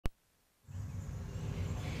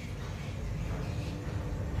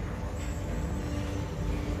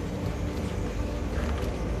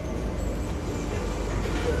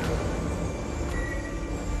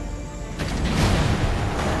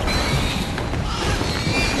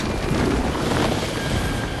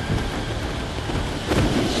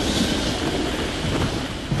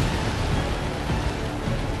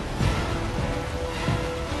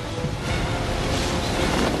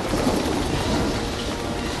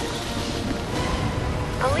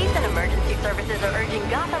emergency services are urging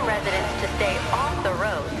Gotham residents to stay off the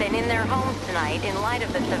roads and in their homes tonight in light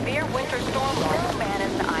of the severe winter storm still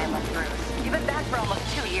manning the island, Bruce. You've been back for almost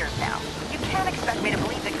 2 years now. You can't expect me to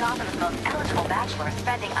believe that Gotham's most eligible bachelor is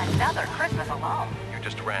spending another Christmas alone. You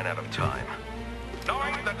just ran out of time.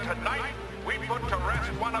 Knowing that tonight we put to rest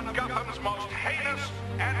one of Gotham's most heinous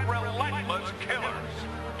and relentless killers,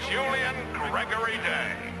 Julian Gregory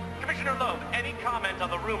Day. Commissioner Loeb, any comment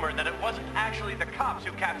on the rumor that it wasn't actually the cops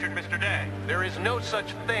who captured Mr. Day? There is no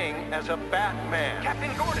such thing as a Batman.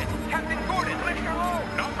 Captain Gordon! Captain Gordon! Commissioner Loeb!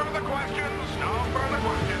 No further questions, no further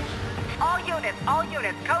questions. All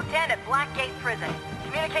units, code 10 at Blackgate Prison.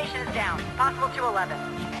 Communications down, possible to 11.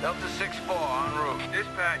 Delta 6-4, en route.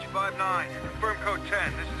 Dispatch 5-9, confirm code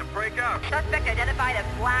 10. This is a breakout. Suspect identified as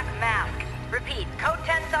Black Mask. Repeat, code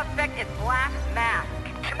 10 suspect is Black Mask.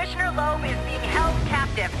 Commissioner Loeb is being held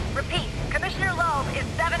captive. Repeat, Commissioner Loeb is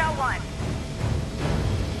 701.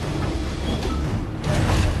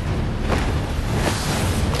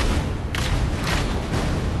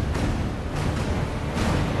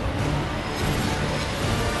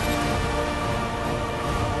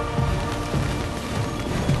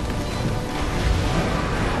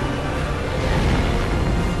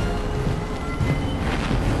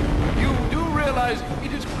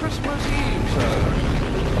 It is Christmas Eve, sir.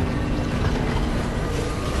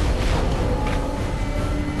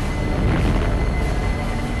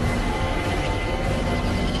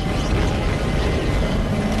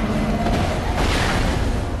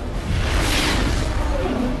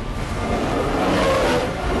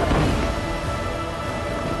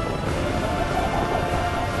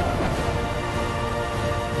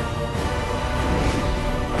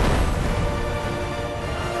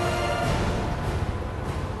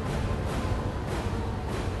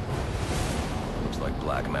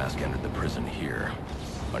 Black Mask entered the prison here.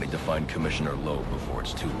 I need to find Commissioner Loeb before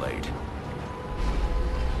it's too late.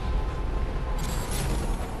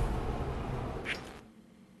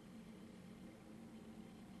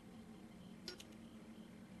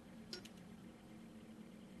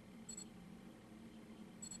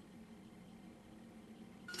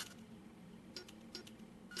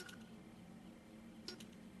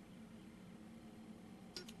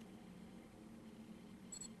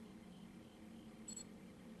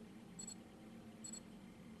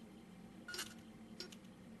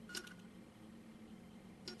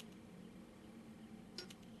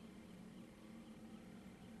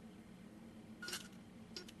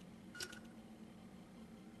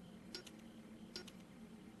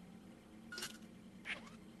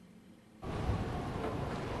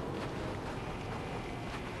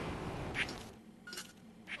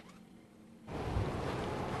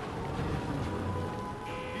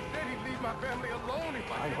 Family alone if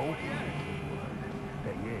I hope he is.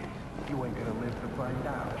 Thing is, you ain't gonna live to find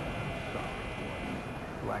out. Sorry.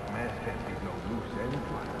 Black Mask can't be no loose end.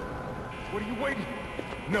 What are you waiting?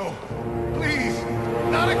 No, please,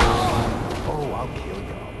 not again! Oh, I'll kill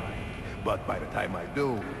you, all right. But by the time I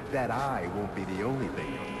do, that eye won't be the only thing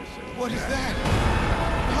you're missing. What is that?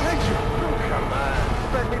 Behind you! Oh, come on.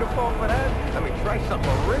 Expect me to fall for that? I mean, try something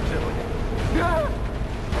original.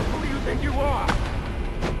 Who do you think you are?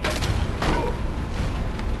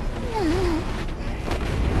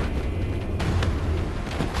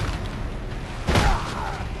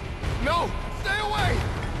 No! Stay away!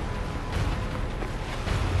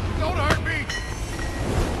 Don't hurt me!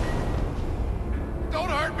 Don't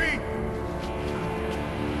hurt me!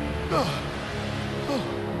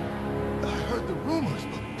 I heard the rumors,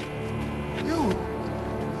 but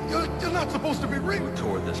you're not supposed to be real. You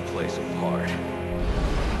tore this place apart.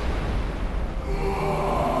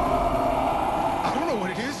 I don't know what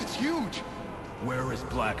it is. It's huge. Where is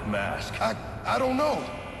Black Mask? I don't know.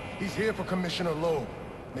 He's here for Commissioner Loeb.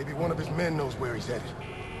 Maybe one of his men knows where he's headed.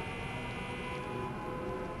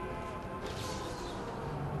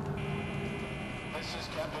 This is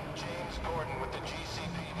Captain James Gordon with the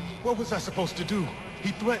GCPD. What was I supposed to do?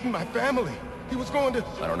 He threatened my family. He was going to...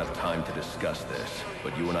 I don't have time to discuss this,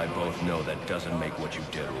 but you and I both know that doesn't make what you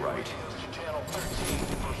did right. Channel 13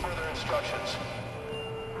 for further instructions.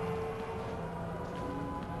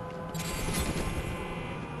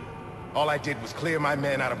 All I did was clear my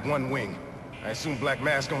men out of one wing. I assume Black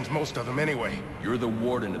Mask owns most of them anyway. You're the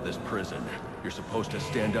warden of this prison. You're supposed to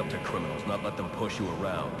stand up to criminals, not let them push you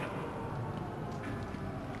around.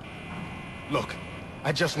 Look,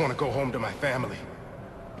 I just want to go home to my family.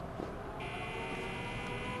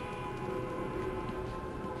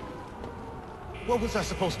 What was I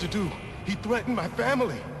supposed to do? He threatened my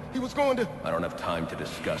family. He was going to... I don't have time to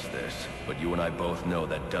discuss this, but you and I both know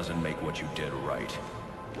that doesn't make what you did right.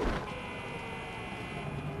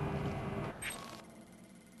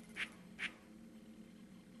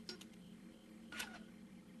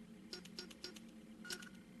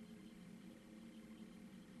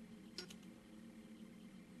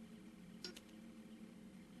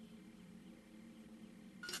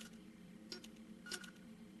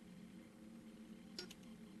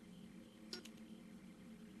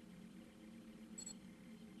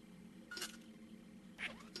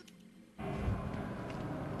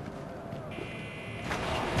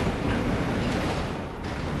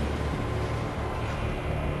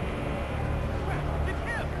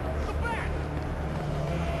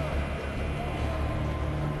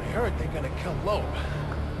 kill Loeb.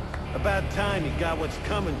 About time he got what's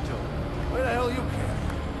coming to him. Where the hell you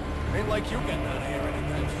came? Ain't like you getting out of here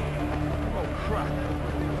anytime soon. Oh, crap.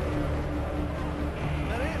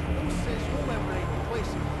 Now, who says you'll ever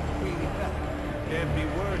replace him really better? Can't be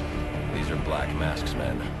worse. These are Black Mask's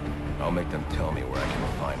men. I'll make them tell me where I can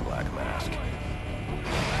find Black Mask.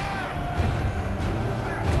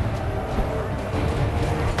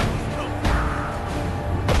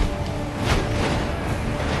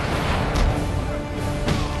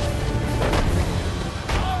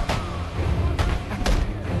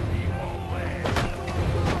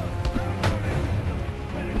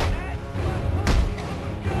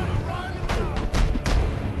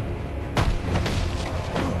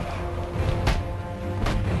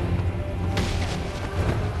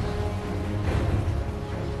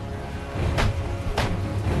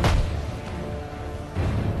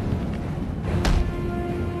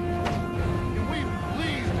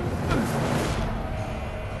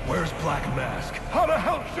 Where's Black Mask? How the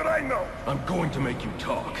hell should I know? I'm going to make you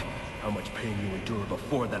talk. How much pain you endure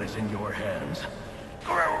before that is in your hands.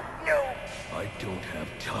 Bro, no. I don't have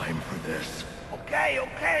time for this. Okay.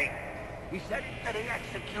 He said to the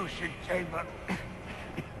execution chamber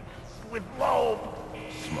with Loeb.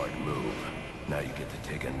 Smart move. Now you get to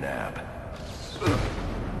take a nap.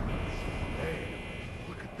 Hey,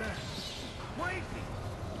 look at that. Crazy.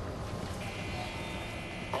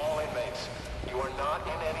 All inmates, you are not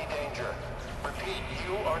in any danger. Repeat,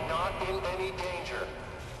 you are not in any danger.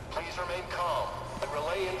 Please remain calm and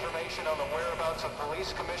relay information on the whereabouts of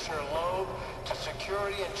Police Commissioner Loeb to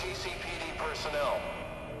security and GCPD personnel.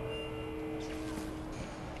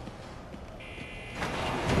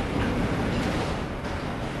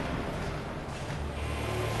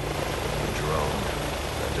 Drone.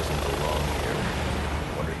 That doesn't belong here.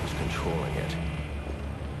 Wonder who's controlling it.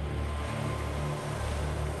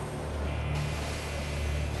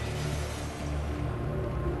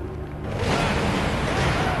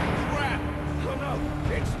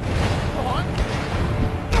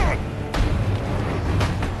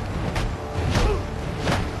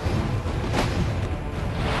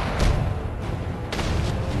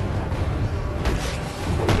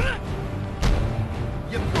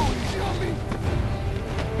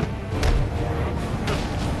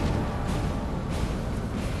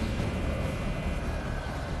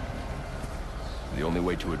 The only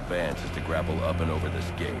way to advance is to grapple up and over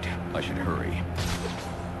this gate. I should hurry.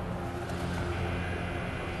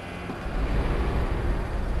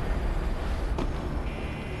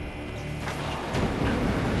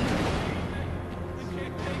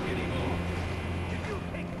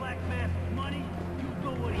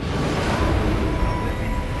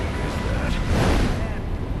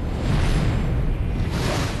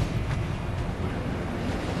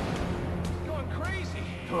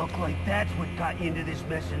 Look like that's what got you into this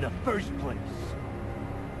mess in the first place.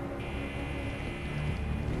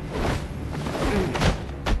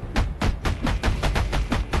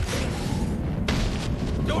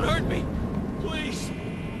 Don't hurt me! Please!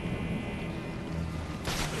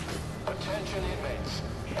 Attention inmates.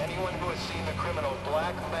 Anyone who has seen the criminal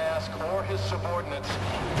Black Mask or his subordinates,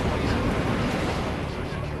 please for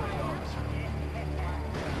security officer.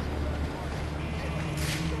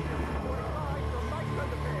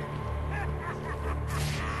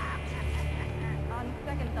 On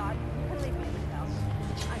second thought, you can leave me in the cell.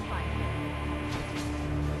 I'm fine.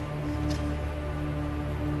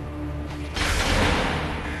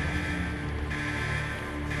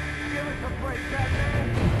 Give us a break, Batman!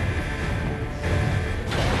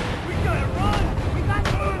 We gotta run! We got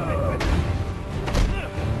to move!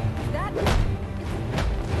 That...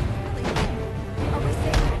 It's really him. Are we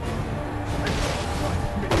safe?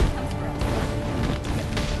 Comes for us.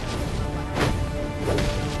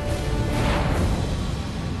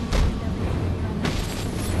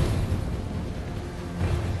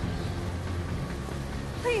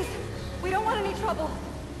 Please, we don't want any trouble.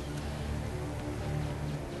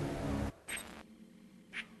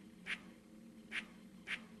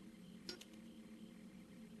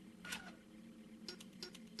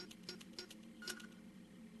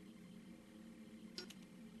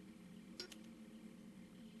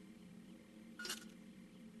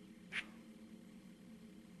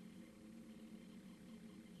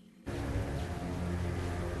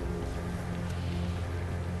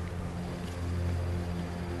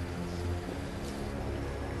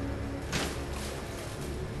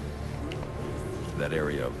 That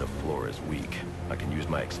area of the floor is weak. I can use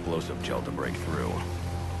my explosive gel to break through.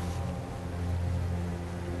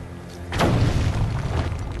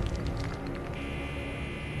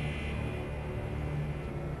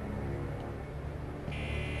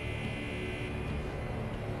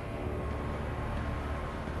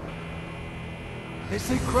 They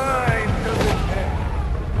say crime doesn't pay.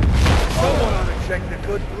 Someone ought to check the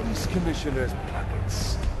good police commissioner's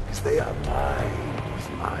pockets. Because they are mine with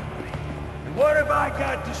my money. And what have I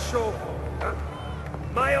got to show for it, huh?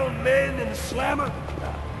 My own men in the slammer?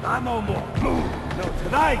 Not no more. No,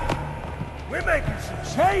 tonight, we're making some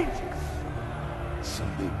changes. Some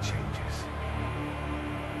big changes.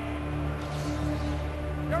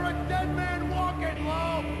 You're a dead man walking,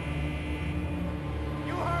 Lo!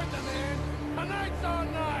 You heard the man. Tonight's our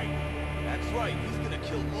night! That's right, he's gonna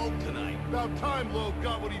kill Loeb tonight. About time Loeb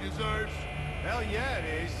got what he deserves. Hell yeah,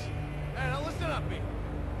 it is. Hey, now listen up here.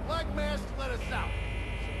 Black Mask let us out.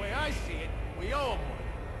 So the way I see it, we owe him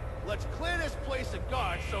one. Let's clear this place of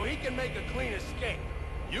guards so he can make a clean escape.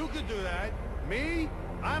 You could do that. Me?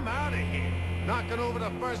 I'm out of here. Knocking over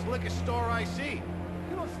the first liquor store I see.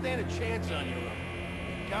 You don't stand a chance on your own.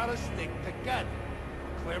 You gotta stick together.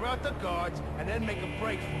 Clear out the guards, and then make a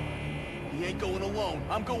break for it. He ain't going alone.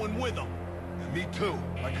 I'm going with him. Me too.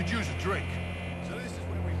 I could use a drink. So this is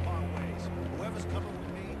where we part ways. Whoever's coming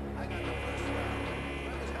with me, I got the first round.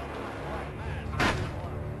 Whoever's helping with Black Mask,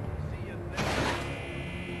 see you there.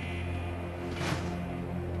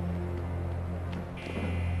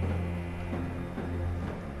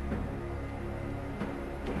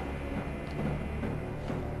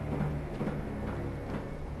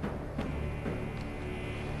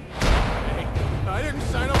 I didn't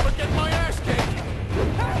sign up for getting my ass kicked!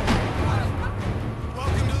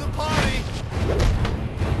 Welcome to the party!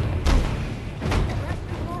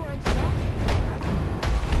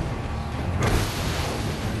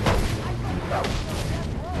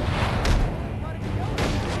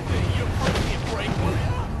 You broke me a break, will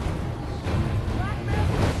ya?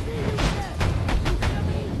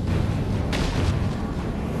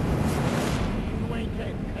 You ain't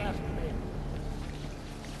getting past me.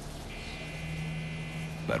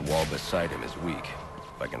 That wall beside him is weak.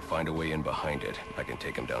 If I can find a way in behind it, I can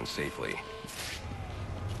take him down safely.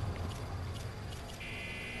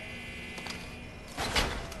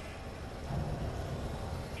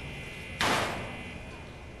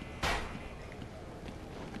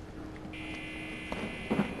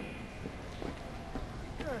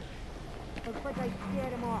 Looks like I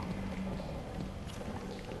scared him off.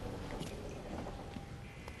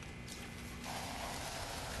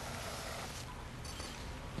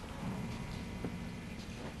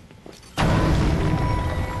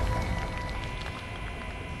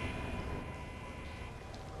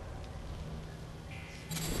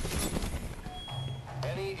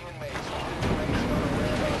 Any inmates with information on the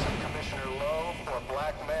whereabouts of Commissioner Loeb or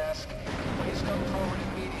Black Mask, please come forward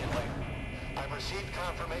immediately. I've received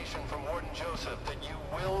confirmation from Warden Joseph that you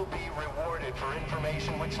will be rewarded for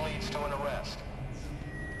information which leads to an arrest.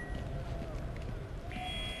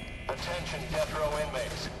 Attention death row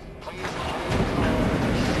inmates. Please remain calm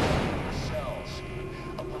and stay in your cells.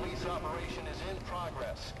 A police operation is in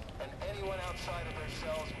progress, and anyone outside of their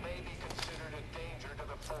cells may be considered a danger to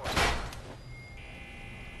the force.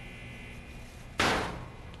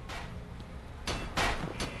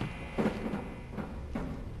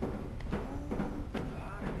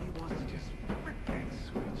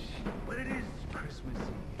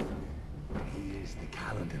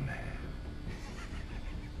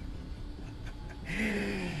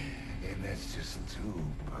 And that's just too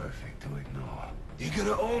perfect to ignore. You're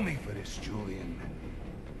gonna owe me for this, Julian.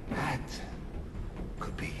 That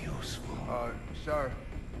could be useful. Sir,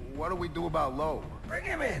 what do we do about Loeb? Bring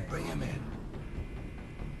him in, bring him in.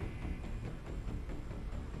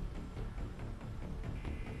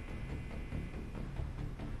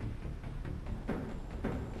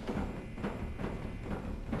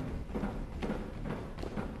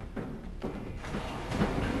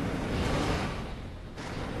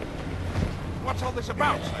 What's all this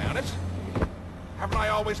about, Sionis? Haven't I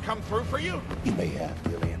always come through for you? You may have,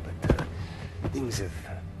 Julian, but things have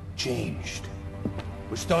changed.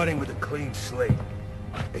 We're starting with a clean slate,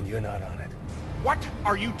 and you're not on it. What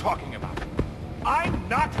are you talking about? I'm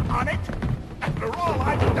not on it? After all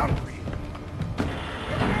I've done for you.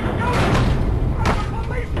 I'm a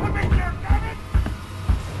police commissioner, damn it!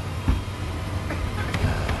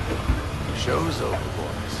 Show's over,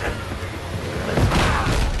 boys.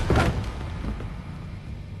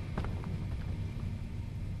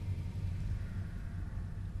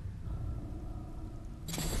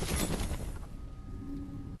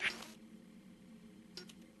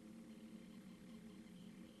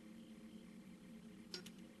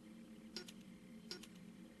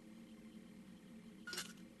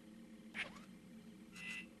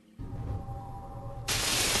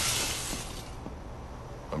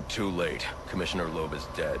 I'm too late. Commissioner Loeb is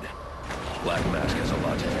dead. Black Mask has a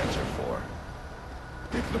lot to answer for.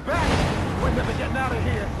 It's the bat! We're never getting out of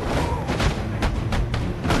here!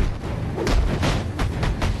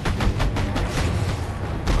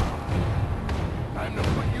 Time to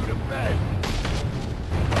put you to bed!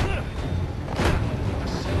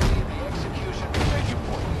 The execution...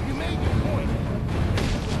 You made your point!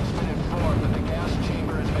 has been informed that the gas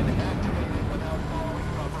chamber has been activated without following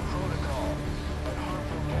proper protocol. And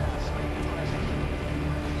harmful gas may be present.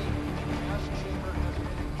 The gas chamber has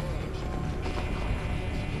been engaged.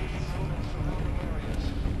 Surrounding areas.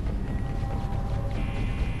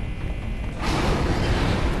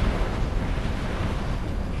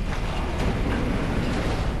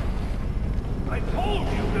 I told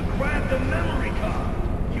you to grab the memory card!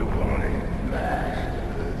 You want it smashed,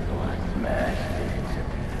 so I smashed it.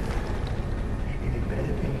 And it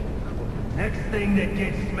better be, or the next thing that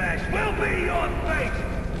gets smashed will be your face!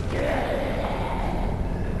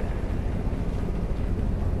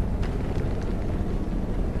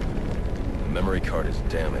 The memory card is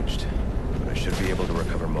damaged, but I should be able to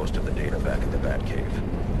recover most of the data back at the Batcave.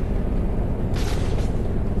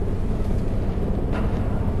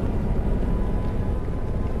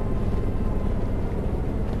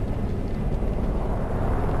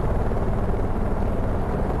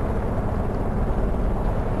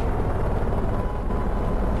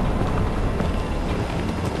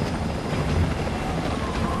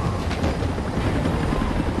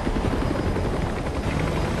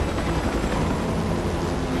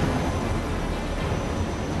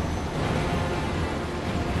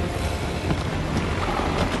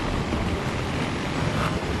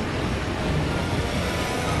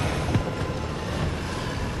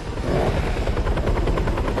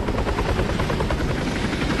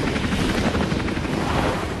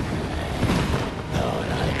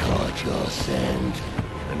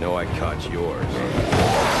 I know I caught yours.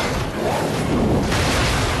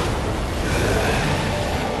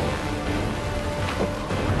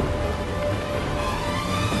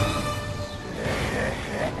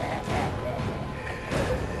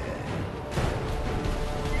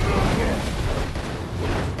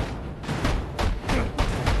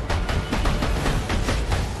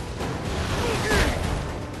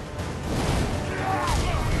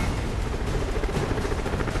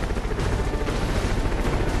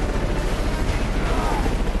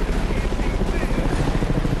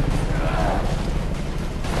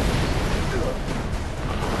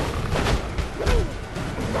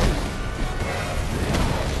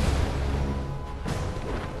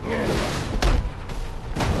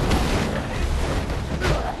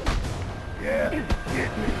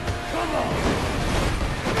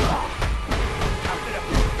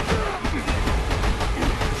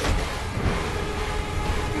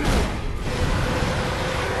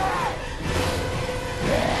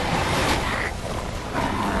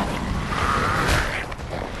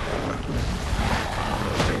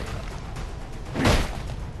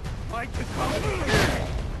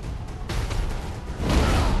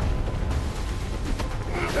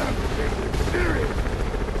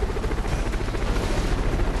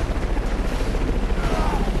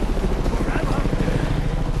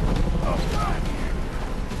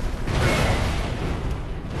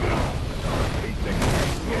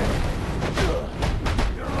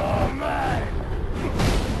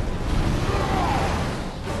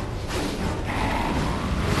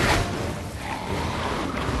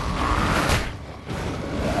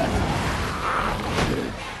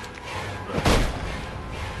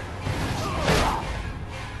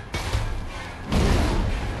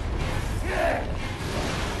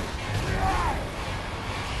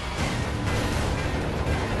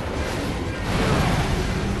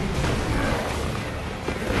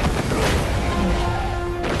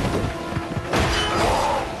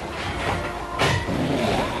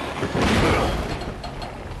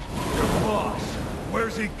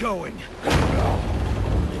 Where's he going?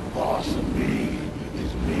 The boss of me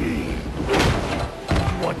is me.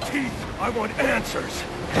 You want teeth? I want answers.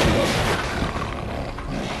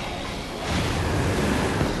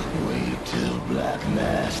 Wait till Black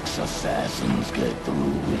Mask's assassins get through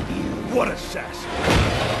with you. What assassin?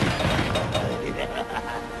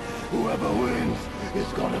 Whoever wins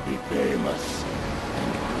is gonna be famous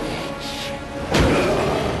and rich.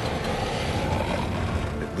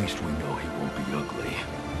 At least we know he won't be ugly.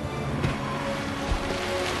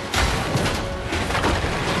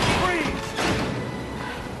 Freeze!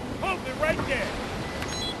 Hold it right there!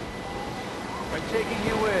 I'm taking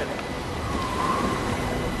you in.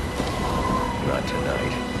 Not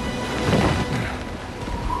tonight.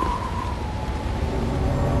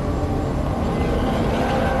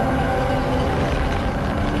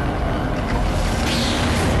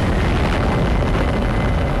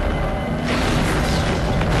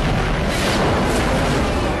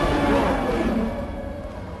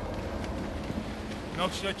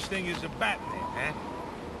 such thing as a Batman, huh?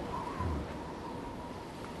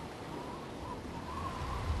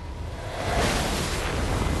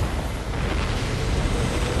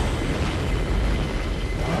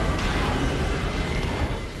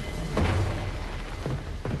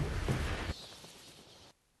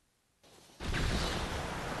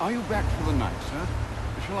 Are you back for the night, sir?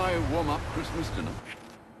 Shall I warm up Christmas dinner?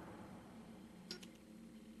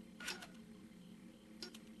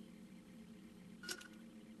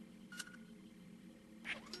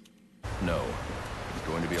 No. It's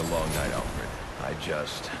going to be a long night, Alfred. I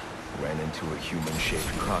just ran into a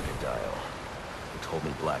human-shaped crocodile who told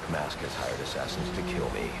me Black Mask has hired assassins to kill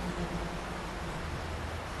me.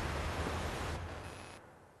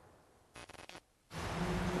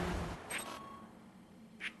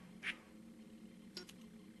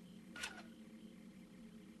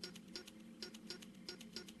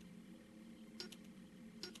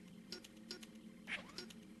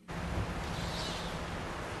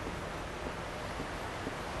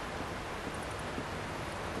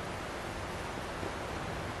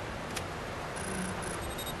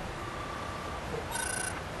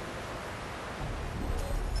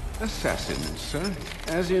 Assassins, sir?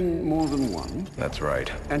 As in more than one? That's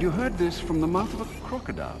right. And you heard this from the mouth of a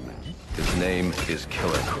crocodile, man? His name is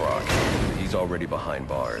Killer Croc. He's already behind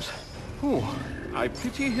bars. Oh, I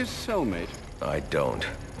pity his cellmate. I don't.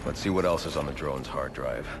 Let's see what else is on the drone's hard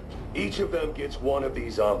drive. Each of them gets one of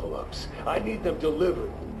these envelopes. I need them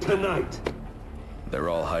delivered tonight. They're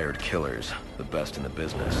all hired killers, the best in the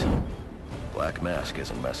business. Black Mask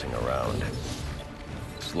isn't messing around.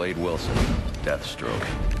 Slade Wilson, Deathstroke,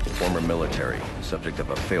 former military, subject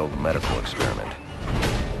of a failed medical experiment.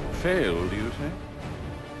 Failed, you say?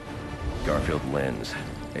 Garfield Linz,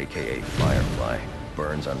 aka Firefly,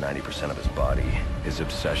 burns on 90% of his body. His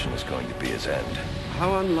obsession is going to be his end.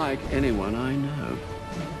 How unlike anyone I know.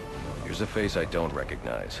 Here's a face I don't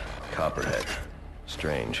recognize. Copperhead.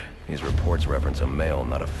 Strange. These reports reference a male,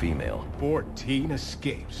 not a female. 14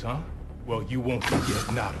 escapes, huh? Well, you won't be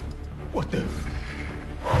getting out of them. What the...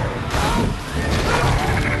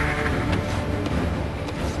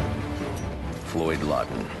 Floyd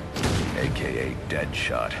Lawton, aka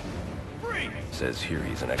Deadshot. Says here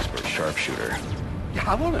he's an expert sharpshooter.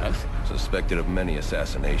 How on earth? Suspected of many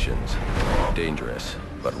assassinations. Dangerous,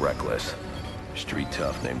 but reckless. Street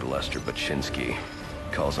tough named Lester Baczynski.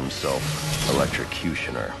 Calls himself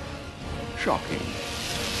Electrocutioner. Shocking.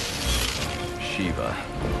 Shiva.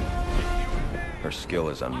 Her skill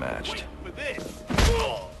is unmatched.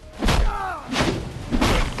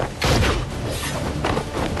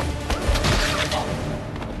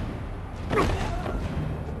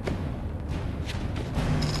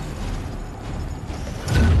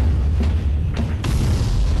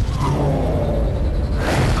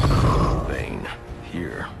 Bane,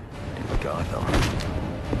 here in Gotham.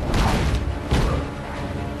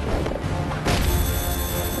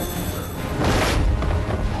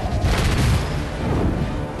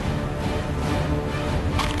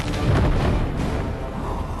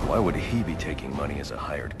 Why would he be taking money as a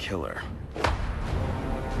hired killer?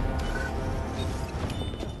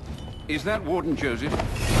 Is that Warden Joseph?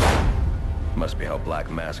 Must be how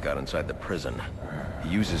Black Mask got inside the prison. He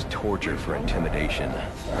uses torture for intimidation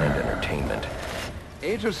and entertainment.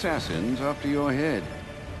 8 assassins after your head.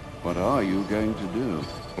 What are you going to do?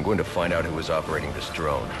 I'm going to find out who is operating this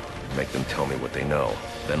drone. Make them tell me what they know.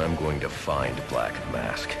 Then I'm going to find Black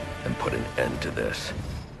Mask and put an end to this.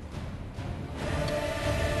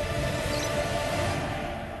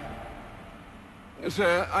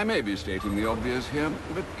 Sir, I may be stating the obvious here,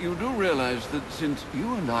 but you do realize that since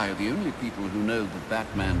you and I are the only people who know the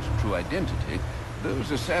Batman's true identity,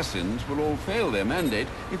 those assassins will all fail their mandate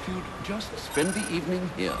if you'd just spend the evening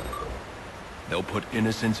here. They'll put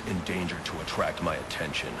innocents in danger to attract my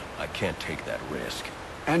attention. I can't take that risk.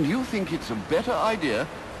 And you think it's a better idea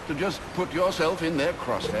to just put yourself in their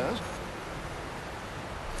crosshairs?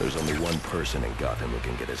 There's only one person in Gotham who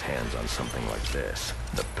can get his hands on something like this.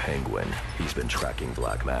 The Penguin. He's been tracking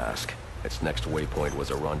Black Mask. Its next waypoint was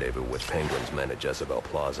a rendezvous with Penguin's men at Jezebel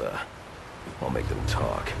Plaza. I'll make them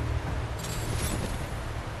talk.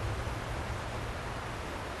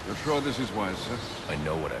 You're sure this is wise, sir? I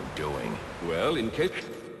know what I'm doing. Well, in case...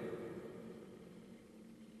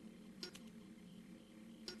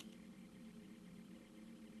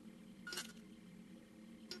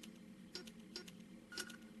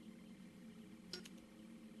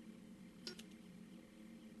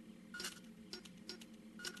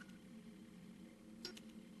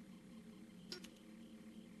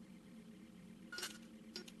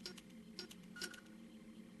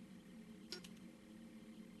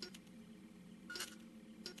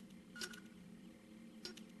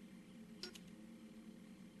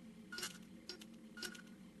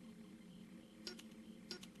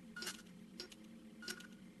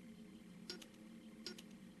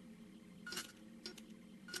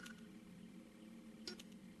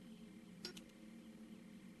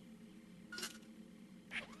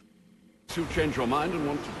 you change your mind and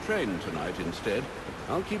want to train tonight instead,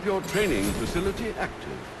 I'll keep your training facility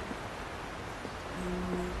active.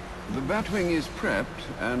 The Batwing is prepped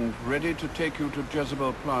and ready to take you to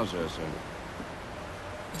Jezebel Plaza, sir.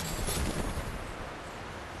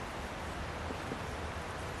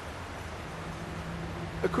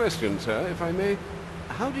 A question, sir, if I may.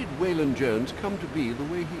 How did Waylon Jones come to be the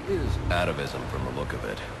way he is? Atavism from the look of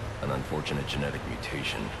it. An unfortunate genetic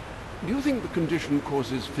mutation. Do you think the condition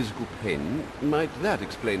causes physical pain? Might that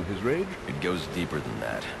explain his rage? It goes deeper than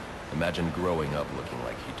that. Imagine growing up looking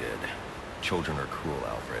like he did. Children are cruel,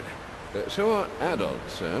 Alfred. So are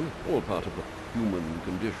adults, sir. All part of the human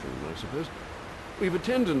condition, I suppose. We've a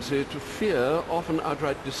tendency to fear, often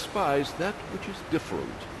outright despise, that which is different.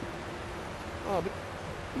 Ah, but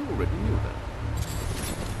you already knew that.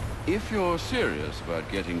 If you're serious about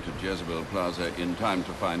getting to Jezebel Plaza in time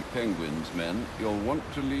to find Penguin's men, you'll want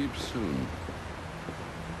to leave soon.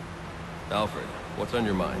 Alfred, what's on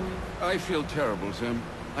your mind? I feel terrible, sir.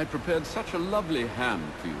 I prepared such a lovely ham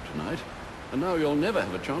for you tonight, and now you'll never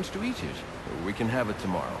have a chance to eat it. We can have it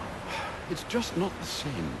tomorrow. It's just not the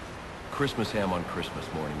same. Christmas ham on Christmas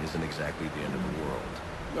morning isn't exactly the end of the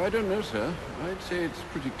world. I don't know, sir. I'd say it's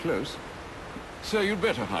pretty close. So you'd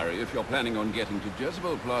better hurry if you're planning on getting to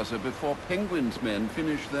Jezebel Plaza before Penguin's men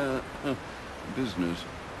finish their business.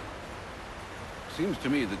 Seems to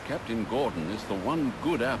me that Captain Gordon is the one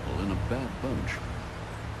good apple in a bad bunch.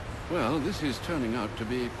 Well, this is turning out to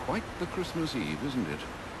be quite the Christmas Eve, isn't it?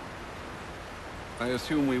 I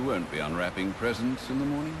assume we won't be unwrapping presents in the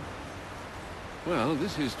morning? Well,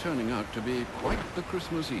 this is turning out to be quite the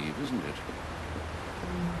Christmas Eve, isn't it?